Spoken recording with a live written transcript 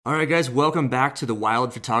All right, guys, welcome back to the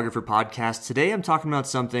Wild Photographer Podcast. Today I'm talking about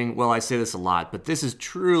something, well, I say this a lot, but this is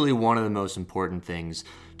truly one of the most important things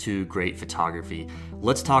to great photography.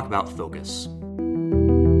 Let's talk about focus.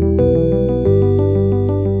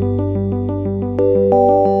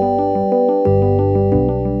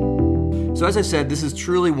 So as I said, this is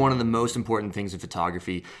truly one of the most important things in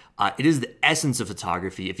photography. It is the essence of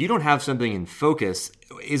photography. If you don't have something in focus,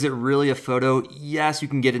 is it really a photo? Yes, you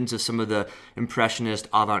can get into some of the impressionist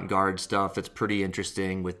avant-garde stuff that's pretty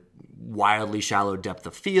interesting with wildly shallow depth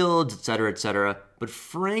of field, etc., etc. But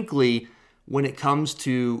frankly, when it comes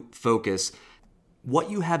to focus, what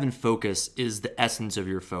you have in focus is the essence of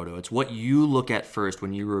your photo. It's what you look at first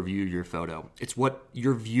when you review your photo. It's what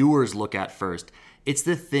your viewers look at first. It's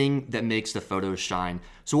the thing that makes the photos shine.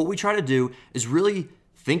 So what we try to do is really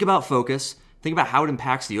think about focus, think about how it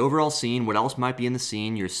impacts the overall scene, what else might be in the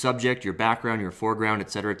scene, your subject, your background, your foreground,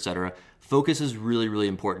 etc., etc. Focus is really, really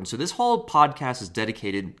important. So this whole podcast is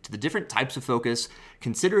dedicated to the different types of focus,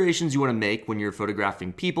 considerations you want to make when you're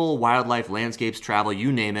photographing people, wildlife, landscapes, travel,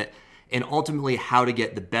 you name it, and ultimately how to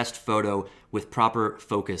get the best photo with proper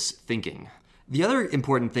focus thinking. The other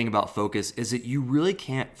important thing about focus is that you really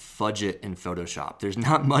can't fudge it in Photoshop. There's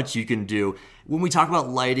not much you can do. When we talk about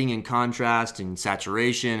lighting and contrast and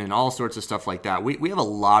saturation and all sorts of stuff like that, we have a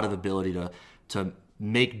lot of ability to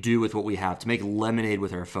make do with what we have, to make lemonade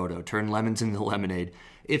with our photo, turn lemons into lemonade.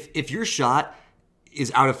 If your shot is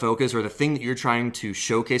out of focus, or the thing that you're trying to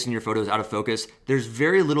showcase in your photo is out of focus, there's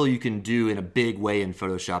very little you can do in a big way in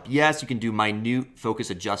Photoshop. Yes, you can do minute focus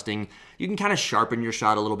adjusting. You can kind of sharpen your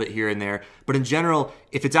shot a little bit here and there. But in general,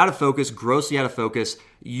 if it's out of focus, grossly out of focus,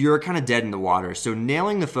 you're kind of dead in the water. So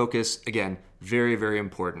nailing the focus, again, very, very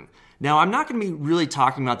important. Now, I'm not going to be really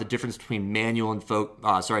talking about the difference between manual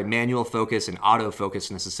focus and autofocus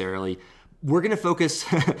necessarily. We're going to focus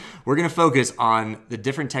on the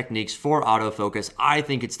different techniques for autofocus. I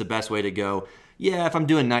think it's the best way to go. Yeah, if I'm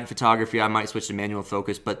doing night photography, I might switch to manual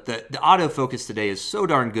focus, but the autofocus today is so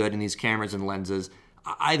darn good in these cameras and lenses.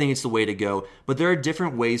 I think it's the way to go, but there are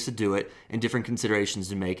different ways to do it and different considerations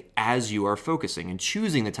to make as you are focusing and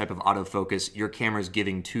choosing the type of autofocus your camera is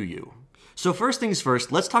giving to you. So first things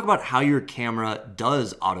first, let's talk about how your camera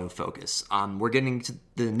does autofocus. We're getting to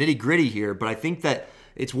the nitty-gritty here, but I think that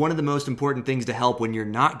it's one of the most important things to help when you're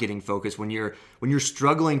not getting focused, when you're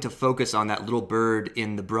struggling to focus on that little bird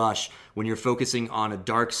in the brush, when you're focusing on a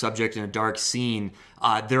dark subject in a dark scene.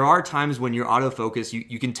 There are times when your autofocus,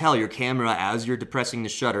 you can tell your camera as you're depressing the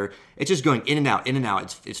shutter, it's just going in and out, in and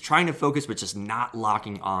out. It's trying to focus, but just not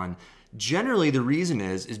locking on. Generally, the reason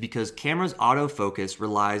is because camera's autofocus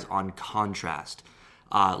relies on contrast.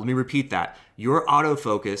 Let me repeat that. Your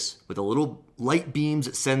autofocus, with the little light beams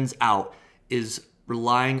it sends out, is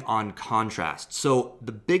relying on contrast. So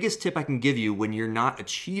the biggest tip I can give you when you're not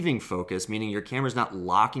achieving focus, meaning your camera's not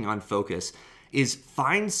locking on focus, is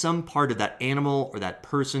find some part of that animal or that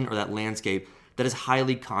person or that landscape that is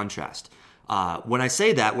highly contrast. When I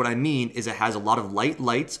say that, what I mean is it has a lot of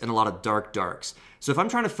lights and a lot of darks. So if I'm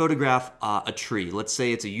trying to photograph a tree, let's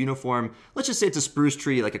say it's a spruce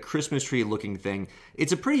tree, like a Christmas tree looking thing.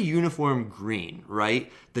 It's a pretty uniform green,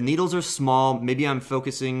 right? The needles are small. Maybe I'm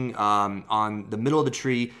focusing on the middle of the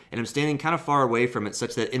tree and I'm standing kind of far away from it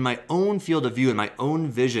such that in my own field of view, in my own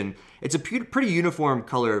vision, it's a pretty uniform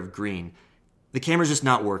color of green. The camera's just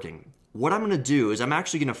not working. What I'm going to do is I'm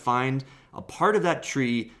actually going to find a part of that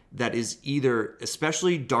tree that is either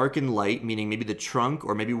especially dark and light, meaning maybe the trunk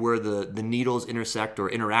or maybe where the needles intersect or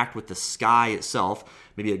interact with the sky itself,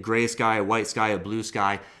 maybe a gray sky, a white sky, a blue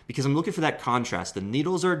sky, because I'm looking for that contrast. The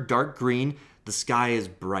needles are dark green, the sky is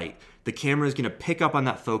bright. The camera is going to pick up on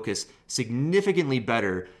that focus significantly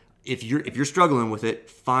better. If you're struggling with it,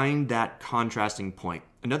 find that contrasting point.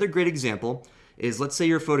 Another great example is, let's say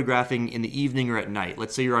you're photographing in the evening or at night.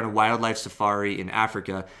 Let's say you're on a wildlife safari in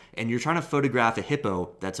Africa and you're trying to photograph a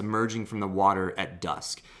hippo that's emerging from the water at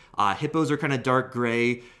dusk. Hippos are kind of dark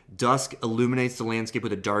gray. Dusk illuminates the landscape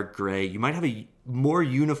with a dark gray. You might have a more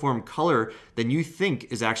uniform color than you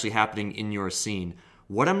think is actually happening in your scene.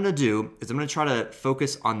 What I'm going to do is I'm going to try to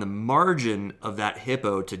focus on the margin of that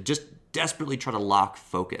hippo to just desperately try to lock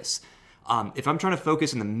focus. If I'm trying to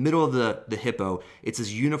focus in the middle of the hippo, it's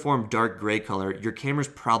this uniform dark gray color, your camera's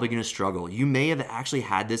probably going to struggle. You may have actually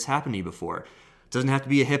had this happen to you before. It doesn't have to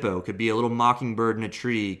be a hippo. It could be a little mockingbird in a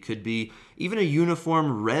tree. It could be even a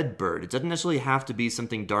uniform red bird. It doesn't necessarily have to be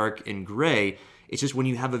something dark and gray. It's just when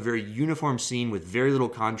you have a very uniform scene with very little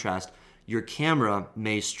contrast, your camera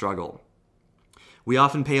may struggle. We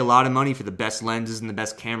often pay a lot of money for the best lenses and the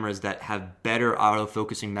best cameras that have better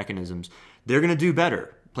autofocusing mechanisms. They're going to do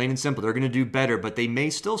better. Plain and simple. They're going to do better, but they may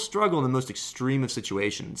still struggle in the most extreme of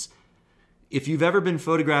situations. If you've ever been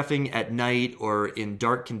photographing at night or in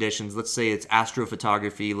dark conditions, let's say it's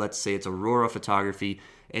astrophotography, let's say it's aurora photography,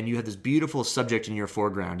 and you have this beautiful subject in your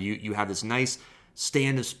foreground. You have this nice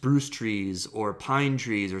stand of spruce trees or pine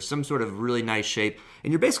trees or some sort of really nice shape,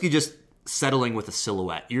 and you're basically just settling with a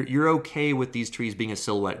silhouette. You're okay with these trees being a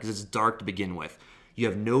silhouette because it's dark to begin with. You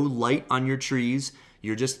have no light on your trees.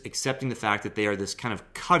 You're just accepting the fact that they are this kind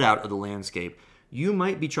of cutout of the landscape. You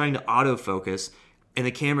might be trying to autofocus, and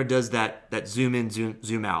the camera does that zoom in,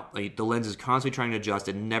 zoom out. Like the lens is constantly trying to adjust.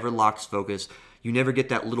 It never locks focus. You never get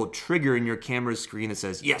that little trigger in your camera's screen that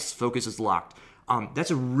says, yes, focus is locked.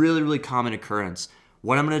 That's a really, really common occurrence.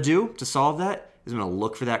 What I'm going to do to solve that is I'm going to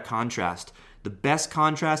look for that contrast. The best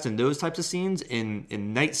contrast in those types of scenes, in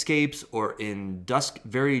nightscapes or in dusk,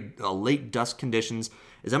 very late dusk conditions,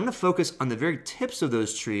 is I'm going to focus on the very tips of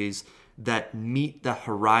those trees that meet the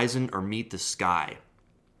horizon or meet the sky.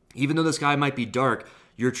 Even though the sky might be dark,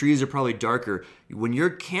 your trees are probably darker. When your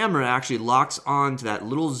camera actually locks on to that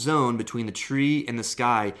little zone between the tree and the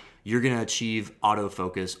sky, you're going to achieve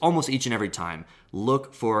autofocus almost each and every time.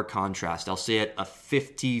 Look for contrast. I'll say it a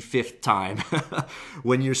 55th time.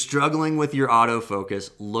 When you're struggling with your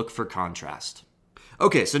autofocus, look for contrast.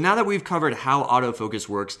 Okay, so now that we've covered how autofocus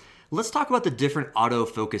works, let's talk about the different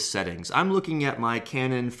autofocus settings. I'm looking at my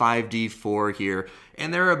Canon 5D4 here,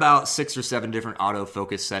 and there are about 6 or 7 different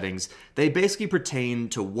autofocus settings. They basically pertain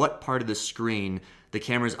to what part of the screen the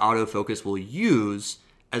camera's autofocus will use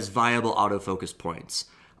as viable autofocus points.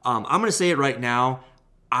 I'm going to say it right now.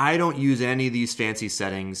 I don't use any of these fancy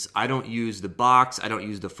settings. I don't use the box. I don't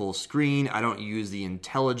use the full screen. I don't use the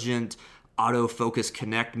intelligent autofocus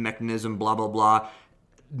connect mechanism, blah, blah, blah.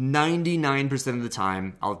 99% of the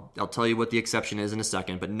time, I'll tell you what the exception is in a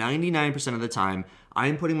second, but 99% of the time, I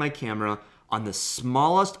am putting my camera on the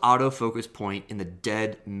smallest autofocus point in the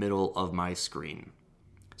dead middle of my screen.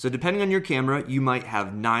 So depending on your camera, you might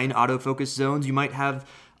have 9 autofocus zones. You might have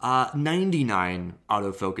 99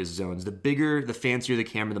 autofocus zones. The bigger, the fancier the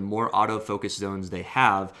camera, the more autofocus zones they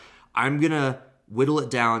have. I'm going to whittle it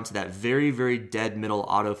down to that very, very dead middle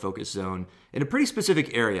autofocus zone in a pretty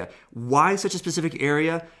specific area. Why such a specific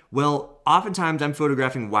area? Well, oftentimes I'm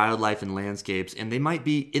photographing wildlife and landscapes, and they might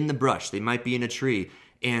be in the brush, they might be in a tree.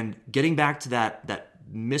 And getting back to that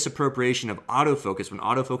misappropriation of autofocus, when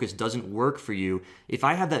autofocus doesn't work for you, if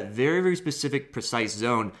I have that very, very specific, precise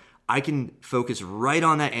zone, I can focus right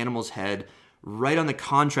on that animal's head, right on the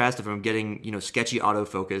contrast if I'm getting, sketchy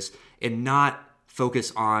autofocus, and not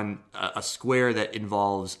focus on a square that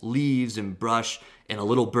involves leaves and brush and a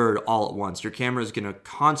little bird all at once. Your camera is going to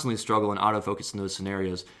constantly struggle in autofocus in those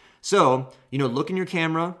scenarios. So, look in your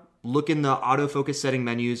camera, look in the autofocus setting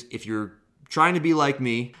menus. If you're trying to be like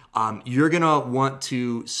me, you're going to want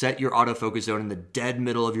to set your autofocus zone in the dead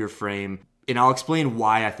middle of your frame. And I'll explain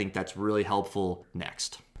why I think that's really helpful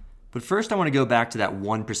next. But first, I want to go back to that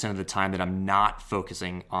 1% of the time that I'm not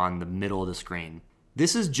focusing on the middle of the screen.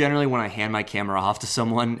 This is generally when I hand my camera off to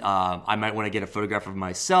someone. I might want to get a photograph of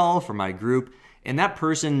myself or my group, and that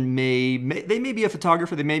person may be a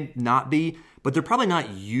photographer, they may not be, but they're probably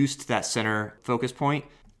not used to that center focus point.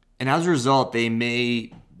 And as a result, they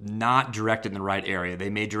may not direct it in the right area. They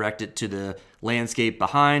may direct it to the landscape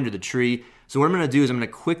behind or the tree. So what I'm going to do is I'm going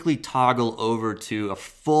to quickly toggle over to a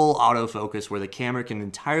full autofocus where the camera can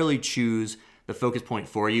entirely choose the focus point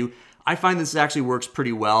for you. I find this actually works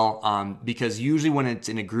pretty well because usually when it's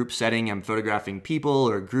in a group setting, I'm photographing people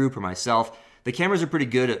or a group or myself, the cameras are pretty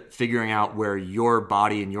good at figuring out where your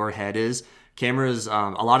body and your head is. Cameras, a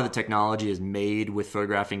lot of the technology is made with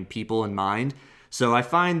photographing people in mind. So I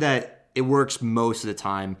find that it works most of the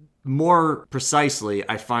time. More precisely,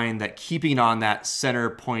 I find that keeping it on that center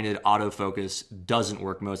pointed autofocus doesn't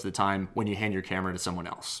work most of the time when you hand your camera to someone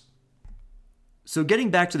else. So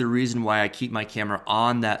getting back to the reason why I keep my camera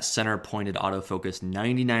on that center pointed autofocus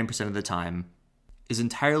 99% of the time is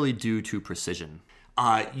entirely due to precision.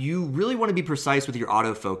 You really want to be precise with your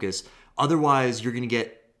autofocus, otherwise you're going to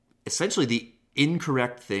get essentially the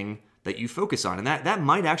incorrect thing that you focus on, and that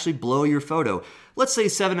might actually blow your photo. Let's say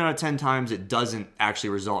 7 out of 10 times it doesn't actually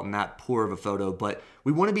result in that poor of a photo, but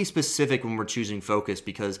we want to be specific when we're choosing focus,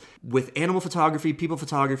 because with animal photography, people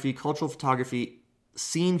photography, cultural photography,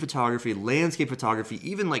 scene photography, landscape photography,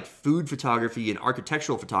 even like food photography and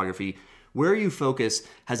architectural photography, where you focus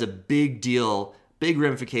has a big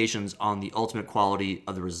ramifications on the ultimate quality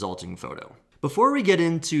of the resulting photo. Before we get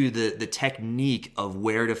into the technique of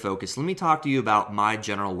where to focus, let me talk to you about my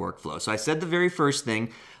general workflow. So I said the very first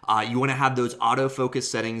thing, you want to have those autofocus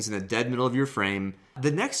settings in the dead middle of your frame.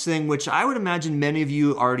 The next thing, which I would imagine many of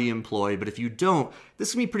you already employ, but if you don't, this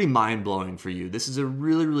is going to be pretty mind-blowing for you. This is a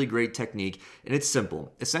really, really great technique, and it's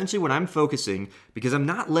simple. Essentially, when I'm focusing, because I'm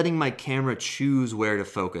not letting my camera choose where to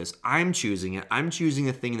focus, I'm choosing it. I'm choosing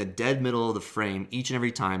the thing in the dead middle of the frame each and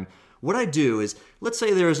every time. What I do is, let's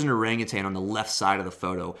say there's an orangutan on the left side of the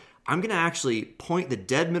photo. I'm going to actually point the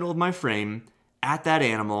dead middle of my frame at that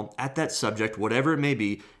animal, at that subject, whatever it may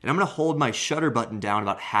be, and I'm going to hold my shutter button down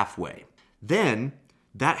about halfway. Then,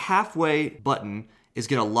 that halfway button is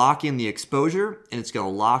going to lock in the exposure and it's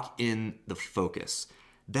going to lock in the focus.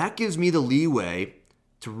 That gives me the leeway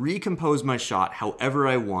to recompose my shot however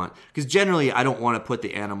I want, because generally I don't want to put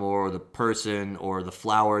the animal or the person or the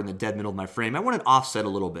flower in the dead middle of my frame. I want it offset a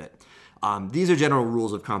little bit. These are general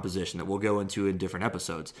rules of composition that we'll go into in different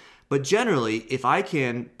episodes. But generally, if I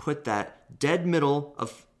can put that dead middle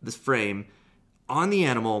of the frame on the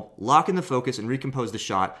animal, lock in the focus, and recompose the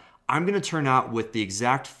shot, I'm going to turn out with the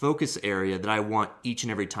exact focus area that I want each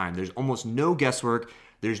and every time. There's almost no guesswork.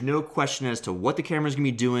 There's no question as to what the camera's going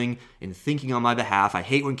to be doing and thinking on my behalf. I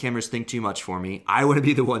hate when cameras think too much for me. I want to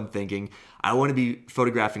be the one thinking. I want to be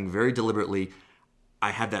photographing very deliberately.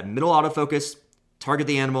 I have that middle autofocus, target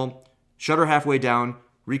the animal, shutter halfway down,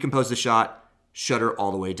 recompose the shot, shutter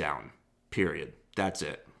all the way down. Period. That's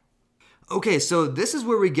it. Okay, so this is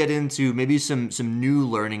where we get into maybe some new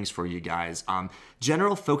learnings for you guys.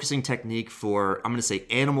 General focusing technique for, I'm going to say,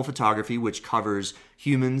 animal photography, which covers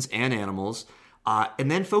humans and animals. And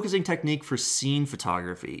then focusing technique for scene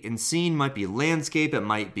photography. And scene might be landscape, it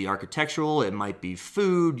might be architectural, it might be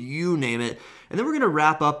food, you name it. And then we're going to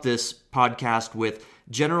wrap up this podcast with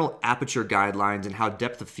general aperture guidelines and how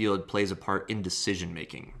depth of field plays a part in decision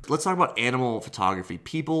making. Let's talk about animal photography,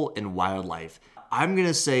 people and wildlife. I'm going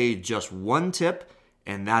to say just one tip,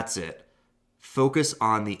 and that's it. Focus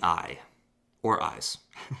on the eye. Or eyes.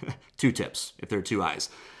 2 tips, if there are 2 eyes.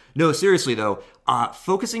 No, seriously though,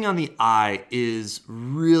 focusing on the eye is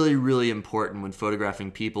really, really important when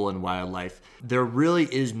photographing people and wildlife. There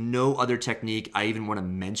really is no other technique I even want to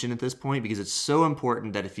mention at this point, because it's so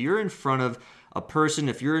important that if you're in front of a person,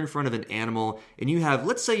 if you're in front of an animal, and you have,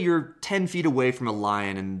 let's say you're 10 feet away from a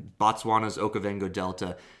lion in Botswana's Okavango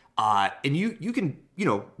Delta, and you can,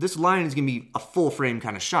 this lion is going to be a full frame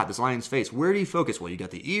kind of shot, this lion's face. Where do you focus? Well, you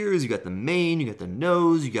got the ears, you got the mane, you got the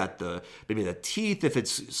nose, you got maybe the teeth if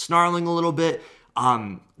it's snarling a little bit.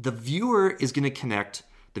 The viewer is going to connect.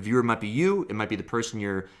 The viewer might be you, it might be the person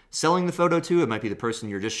you're selling the photo to, it might be the person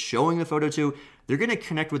you're just showing the photo to. They're going to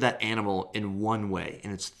connect with that animal in one way,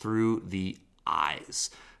 and it's through the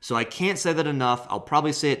eyes. So I can't say that enough. I'll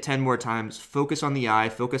probably say it 10 more times. Focus on the eye,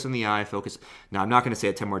 focus on the eye, focus. Now, I'm not going to say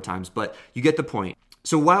it 10 more times, but you get the point.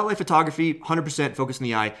 So wildlife photography, 100% focus on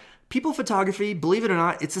the eye. People photography, believe it or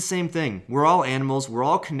not, it's the same thing. We're all animals. We're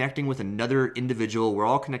all connecting with another individual. We're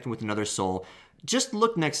all connecting with another soul. Just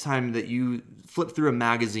look next time that you flip through a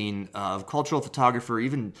magazine of cultural photography or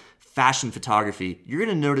even fashion photography, you're going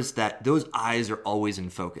to notice that those eyes are always in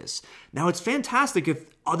focus. Now, it's fantastic if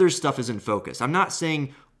other stuff is in focus. I'm not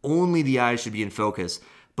saying only the eyes should be in focus,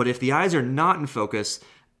 but if the eyes are not in focus,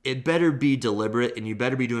 it better be deliberate and you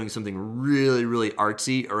better be doing something really, really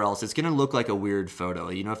artsy, or else it's going to look like a weird photo.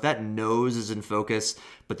 If that nose is in focus,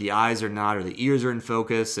 but the eyes are not, or the ears are in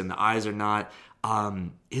focus and the eyes are not,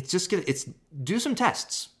 do some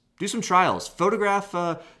tests. Do some trials. Photograph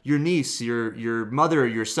your niece, your mother,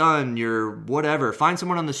 your son, your whatever. Find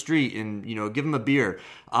someone on the street and give them a beer.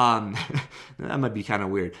 That might be kind of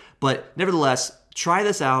weird, but nevertheless, try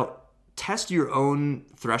this out. Test your own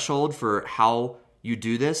threshold for how you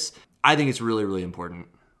do this. I think it's really, really important.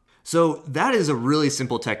 So that is a really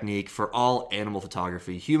simple technique for all animal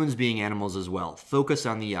photography, humans being animals as well. Focus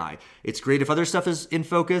on the eye. It's great if other stuff is in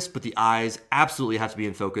focus, but the eyes absolutely have to be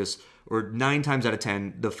in focus, or 9 times out of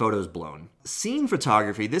 10, the photo's blown. Scene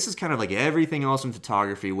photography, this is kind of like everything else in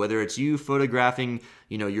photography, whether it's you photographing,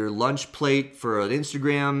 your lunch plate for an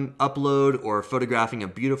Instagram upload, or photographing a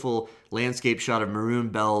beautiful landscape shot of maroon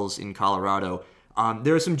bells in Colorado.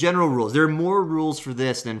 There are some general rules. There are more rules for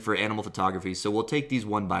this than for animal photography, so we'll take these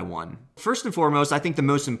one by one. First and foremost, I think the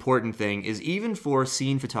most important thing is, even for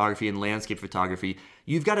scene photography and landscape photography,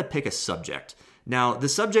 you've got to pick a subject. Now, the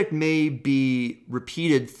subject may be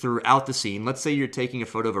repeated throughout the scene. Let's say you're taking a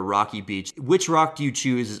photo of a rocky beach. Which rock do you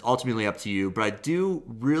choose is ultimately up to you, but I do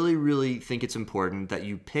really, really think it's important that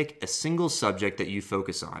you pick a single subject that you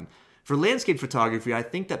focus on. For landscape photography, I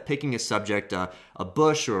think that picking a subject, a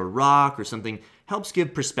bush or a rock or something, helps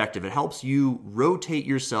give perspective. It helps you rotate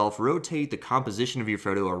yourself, rotate the composition of your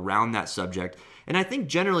photo around that subject. And I think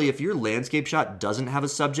generally if your landscape shot doesn't have a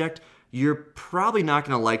subject, you're probably not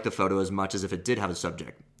going to like the photo as much as if it did have a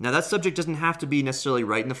subject. Now that subject doesn't have to be necessarily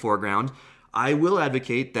right in the foreground. I will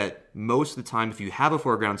advocate that most of the time if you have a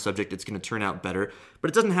foreground subject, it's going to turn out better,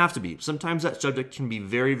 but it doesn't have to be. Sometimes that subject can be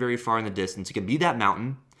very, very far in the distance. It can be that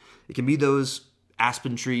mountain. It can be those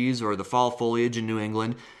aspen trees or the fall foliage in New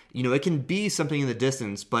England. It can be something in the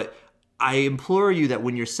distance, but I implore you that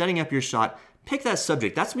when you're setting up your shot, pick that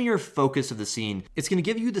subject. That's when you're focus of the scene. It's going to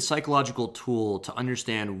give you the psychological tool to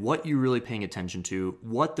understand what you're really paying attention to,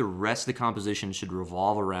 what the rest of the composition should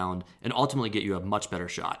revolve around, and ultimately get you a much better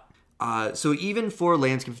shot. So even for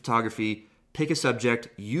landscape photography, pick a subject,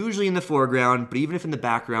 usually in the foreground, but even if in the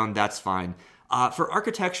background, that's fine. For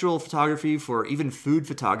architectural photography, for even food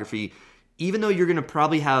photography, even though you're going to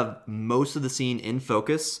probably have most of the scene in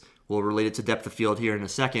focus, we'll relate it to depth of field here in a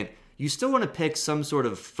second, you still want to pick some sort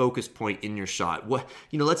of focus point in your shot.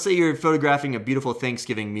 Let's say you're photographing a beautiful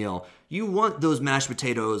Thanksgiving meal. You want those mashed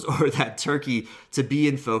potatoes or that turkey to be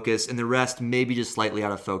in focus and the rest maybe just slightly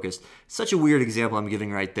out of focus. Such a weird example I'm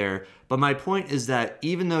giving right there. But my point is that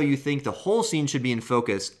even though you think the whole scene should be in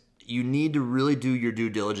focus, you need to really do your due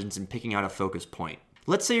diligence in picking out a focus point.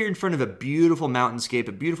 Let's say you're in front of a beautiful mountainscape,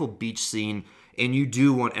 a beautiful beach scene, and you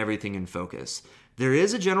do want everything in focus. There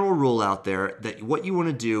is a general rule out there that what you want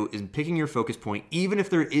to do is picking your focus point, even if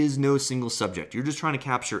there is no single subject. You're just trying to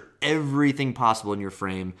capture everything possible in your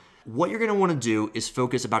frame. What you're going to want to do is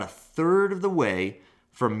focus about a third of the way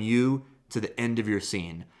from you to the end of your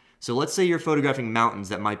scene. So let's say you're photographing mountains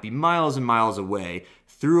that might be miles and miles away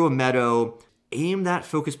through a meadow. Aim that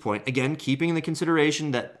focus point, again, keeping in the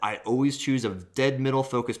consideration that I always choose a dead middle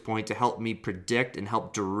focus point to help me predict and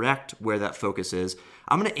help direct where that focus is.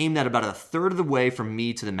 I'm going to aim that about a third of the way from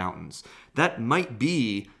me to the mountains. That might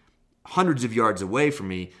be hundreds of yards away from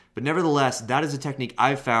me, but nevertheless, that is a technique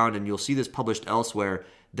I've found, and you'll see this published elsewhere,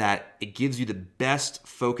 that it gives you the best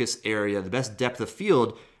focus area, the best depth of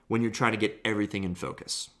field when you're trying to get everything in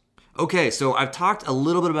focus. Okay, so I've talked a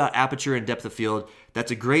little bit about aperture and depth of field. That's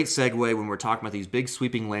a great segue when we're talking about these big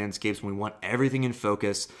sweeping landscapes, when we want everything in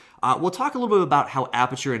focus. We'll talk a little bit about how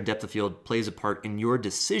aperture and depth of field plays a part in your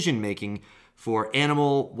decision making for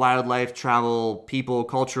animal, wildlife, travel, people,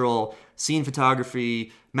 cultural, scene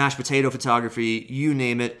photography, mashed potato photography, you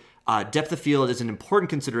name it. Depth of field is an important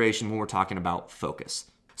consideration when we're talking about focus.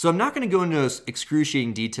 So I'm not going to go into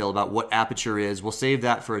excruciating detail about what aperture is. We'll save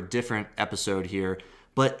that for a different episode here.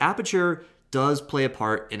 But aperture does play a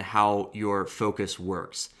part in how your focus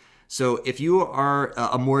works. So if you are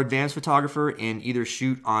a more advanced photographer and either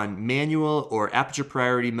shoot on manual or aperture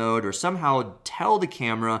priority mode or somehow tell the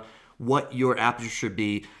camera what your aperture should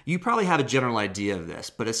be, you probably have a general idea of this.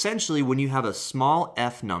 But essentially, when you have a small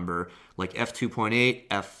f number, like f2.8,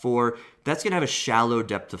 f4, that's going to have a shallow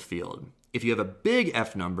depth of field. If you have a big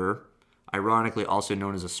f number, ironically also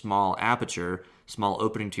known as a small aperture, small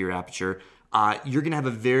opening to your aperture, you're going to have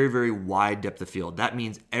a very, very wide depth of field. That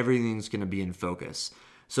means everything's going to be in focus.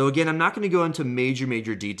 So again, I'm not going to go into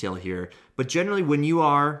major detail here, but generally when you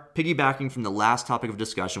are piggybacking from the last topic of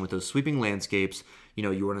discussion with those sweeping landscapes,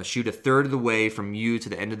 you want to shoot a third of the way from you to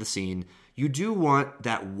the end of the scene, you do want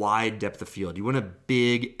that wide depth of field. You want a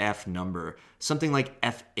big F number, something like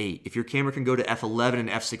F8. If your camera can go to F11 and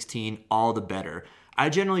F16, all the better. I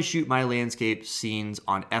generally shoot my landscape scenes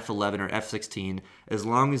on F11 or F16 as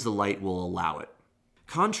long as the light will allow it.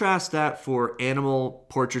 Contrast that for animal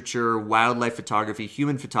portraiture, wildlife photography,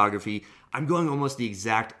 human photography. I'm going almost the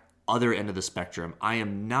exact other end of the spectrum. I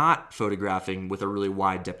am not photographing with a really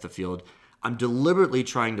wide depth of field. I'm deliberately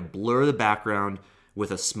trying to blur the background with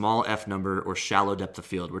a small F number or shallow depth of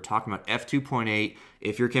field. We're talking about F2.8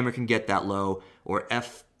 if your camera can get that low, or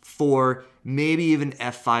F4, maybe even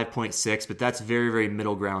F5.6, but that's very, very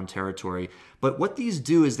middle ground territory. But what these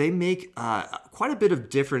do is they make quite a bit of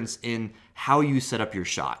difference in how you set up your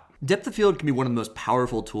shot. Depth of field can be one of the most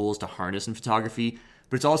powerful tools to harness in photography,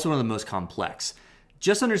 but it's also one of the most complex.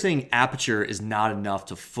 Just understanding aperture is not enough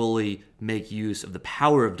to fully make use of the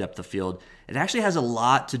power of depth of field. It actually has a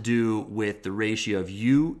lot to do with the ratio of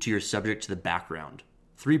you to your subject to the background.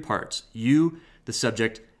 3 parts: you, the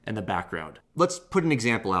subject, and the background. Let's put an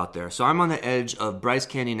example out there. So I'm on the edge of Bryce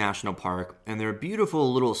Canyon National Park, and there are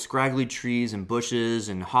beautiful little scraggly trees and bushes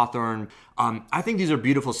and hawthorn. I think these are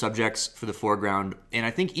beautiful subjects for the foreground, and I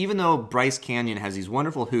think even though Bryce Canyon has these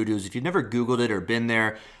wonderful hoodoos, if you've never Googled it or been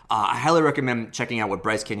there, I highly recommend checking out what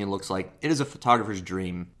Bryce Canyon looks like. It is a photographer's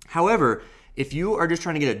dream. However, if you are just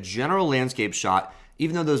trying to get a general landscape shot,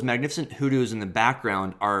 Even though those magnificent hoodoos in the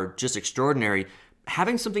background are just extraordinary,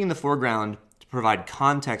 having something in the foreground to provide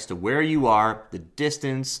context to where you are, the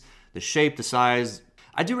distance, the shape, the size,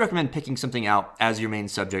 I do recommend picking something out as your main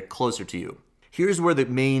subject closer to you. Here's where the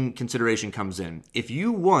main consideration comes in. If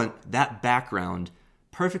you want that background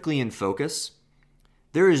perfectly in focus,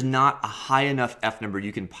 there is not a high enough F number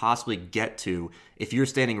you can possibly get to if you're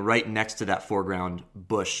standing right next to that foreground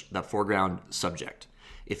bush, that foreground subject.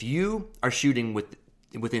 If you are shooting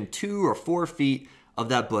within 2 or 4 feet of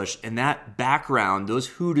that bush and that background, those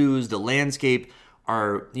hoodoos, the landscape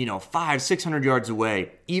are 500-600 yards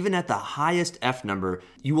away, even at the highest F number,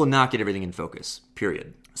 you will not get everything in focus,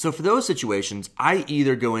 period. So for those situations, I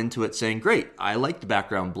either go into it saying, great, I like the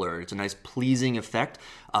background blur. It's a nice pleasing effect.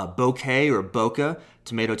 Bokeh or bokeh,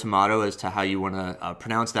 tomato as to how you want to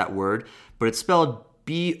pronounce that word, but it's spelled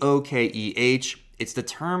Bokeh. It's the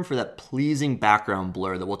term for that pleasing background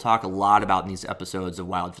blur that we'll talk a lot about in these episodes of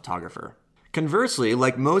Wild Photographer. Conversely,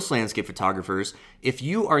 like most landscape photographers, if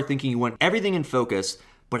you are thinking you want everything in focus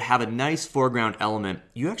but have a nice foreground element,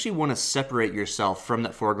 you actually want to separate yourself from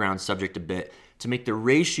that foreground subject a bit to make the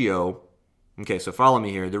ratio, okay, so follow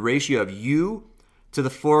me here, the ratio of you to the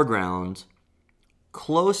foreground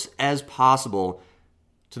close as possible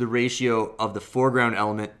to the ratio of the foreground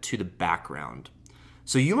element to the background.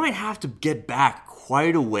 So you might have to get back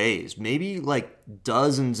quite a ways, maybe like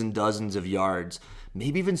dozens and dozens of yards,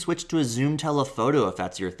 maybe even switch to a zoom telephoto if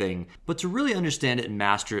that's your thing. But to really understand it and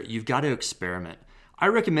master it, you've got to experiment. I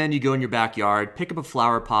recommend you go in your backyard, pick up a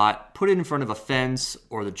flower pot, put it in front of a fence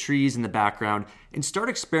or the trees in the background, and start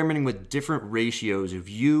experimenting with different ratios of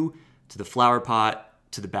you to the flower pot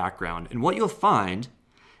to the background. And what you'll find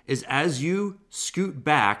is as you scoot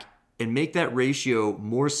back and make that ratio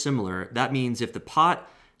more similar, that means if the pot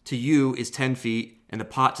to you is 10 feet and the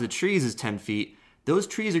pot to the trees is 10 feet, those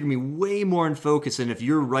trees are going to be way more in focus than if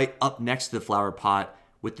you're right up next to the flower pot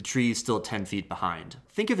with the trees still 10 feet behind.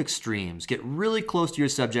 Think of extremes. Get really close to your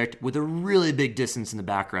subject with a really big distance in the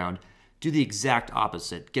background. Do the exact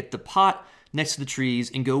opposite. Get the pot next to the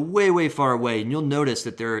trees and go way, way far away, and you'll notice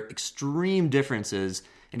that there are extreme differences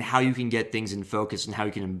in how you can get things in focus and how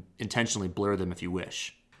you can intentionally blur them if you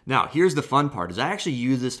wish. Now, here's the fun part, is I actually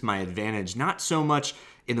use this to my advantage, not so much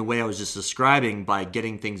in the way I was just describing by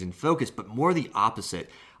getting things in focus, but more the opposite.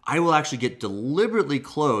 I will actually get deliberately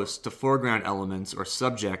close to foreground elements or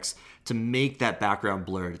subjects to make that background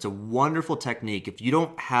blurred. It's a wonderful technique. If you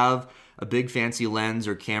don't have a big fancy lens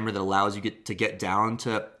or camera that allows you to get down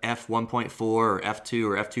to f1.4 or f2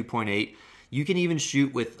 or f2.8, you can even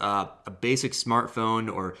shoot with a basic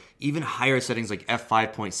smartphone or even higher settings like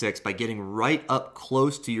f5.6 by getting right up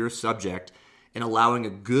close to your subject and allowing a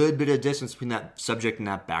good bit of distance between that subject and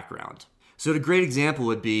that background. So a great example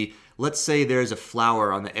would be, let's say there's a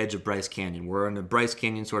flower on the edge of Bryce Canyon. We're in a Bryce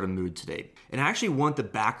Canyon sort of mood today. And I actually want the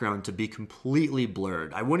background to be completely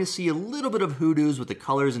blurred. I want to see a little bit of hoodoos with the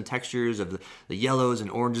colors and textures of the yellows and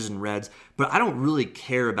oranges and reds, but I don't really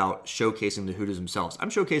care about showcasing the hoodoos themselves. I'm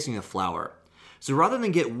showcasing the flower. So rather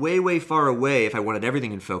than get way, way far away if I wanted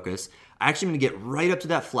everything in focus, I actually am going to get right up to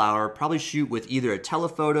that flower, probably shoot with either a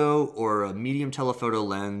telephoto or a medium telephoto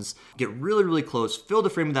lens, get really, really close, fill the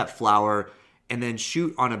frame of that flower, and then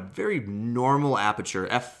shoot on a very normal aperture,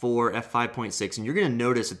 f4, f5.6, and you're going to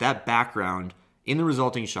notice that that background in the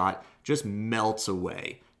resulting shot just melts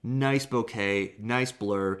away. Nice bokeh, nice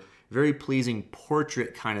blur, very pleasing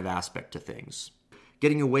portrait kind of aspect to things.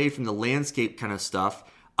 Getting away from the landscape kind of stuff,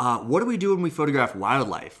 what do we do when we photograph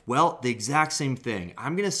wildlife? Well, the exact same thing.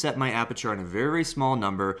 I'm going to set my aperture on a very, very small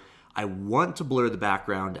number. I want to blur the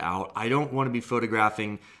background out. I don't want to be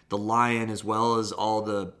photographing the lion as well as all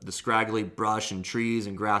the scraggly brush and trees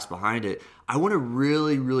and grass behind it. I want to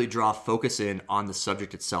really, really draw focus in on the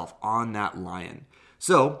subject itself, on that lion.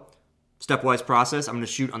 So, stepwise process, I'm going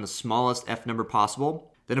to shoot on the smallest F number possible.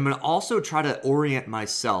 Then I'm going to also try to orient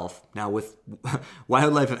myself. Now with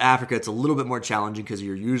Wildlife of Africa, it's a little bit more challenging because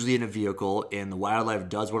you're usually in a vehicle and the wildlife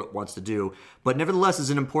does what it wants to do. But nevertheless, it's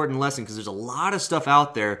an important lesson because there's a lot of stuff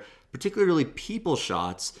out there, particularly people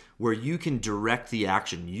shots, where you can direct the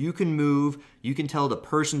action. You can move, you can tell the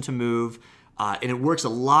person to move, and it works a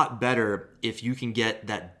lot better if you can get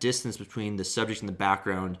that distance between the subject and the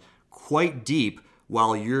background quite deep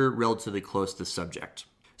while you're relatively close to the subject.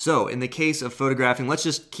 So in the case of photographing, let's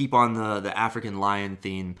just keep on the African lion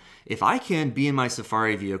theme. If I can be in my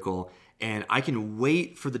safari vehicle and I can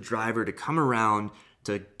wait for the driver to come around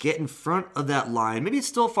to get in front of that lion, maybe it's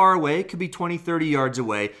still far away, it could be 20, 30 yards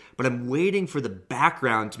away, but I'm waiting for the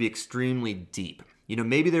background to be extremely deep.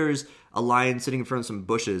 Maybe there's a lion sitting in front of some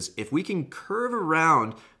bushes. If we can curve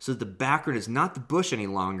around so that the background is not the bush any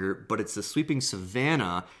longer, but it's the sweeping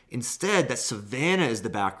savanna, instead that savanna is the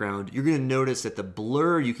background, you're going to notice that the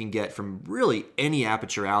blur you can get from really any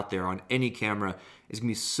aperture out there on any camera is going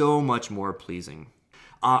to be so much more pleasing.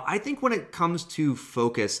 I think when it comes to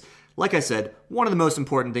focus, like I said, one of the most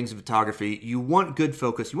important things in photography, you want good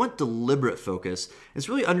focus, you want deliberate focus.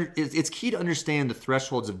 It's key to understand the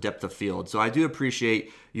thresholds of depth of field. So I do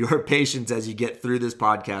appreciate your patience as you get through this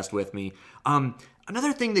podcast with me.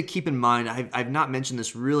 Another thing to keep in mind, I've not mentioned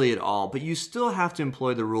this really at all, but you still have to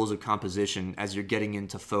employ the rules of composition as you're getting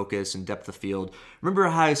into focus and depth of field. Remember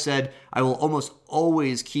how I said I will almost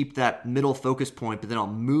always keep that middle focus point, but then I'll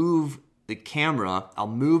move the camera, I'll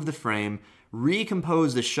move the frame,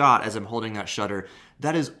 recompose the shot as I'm holding that shutter.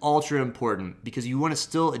 That is ultra important because you want to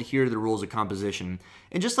still adhere to the rules of composition.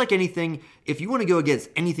 And just like anything, if you want to go against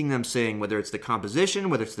anything that I'm saying, whether it's the composition,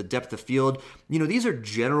 whether it's the depth of field, these are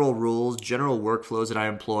general rules, general workflows that I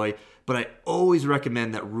employ, but I always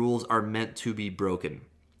recommend that rules are meant to be broken.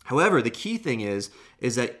 However, the key thing is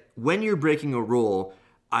that when you're breaking a rule,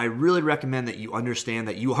 I really recommend that you understand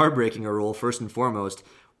that you are breaking a rule first and foremost,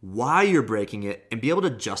 why you're breaking it, and be able to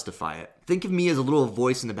justify it. Think of me as a little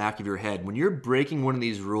voice in the back of your head. When you're breaking one of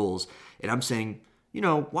these rules, and I'm saying,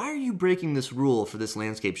 why are you breaking this rule for this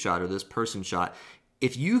landscape shot or this person shot?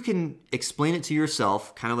 If you can explain it to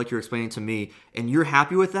yourself, kind of like you're explaining to me, and you're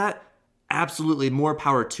happy with that, absolutely more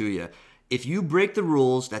power to you. If you break the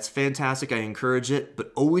rules, that's fantastic. I encourage it,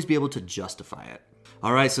 but always be able to justify it.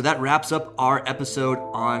 All right, so that wraps up our episode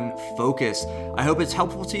on focus. I hope it's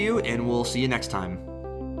helpful to you, and we'll see you next time.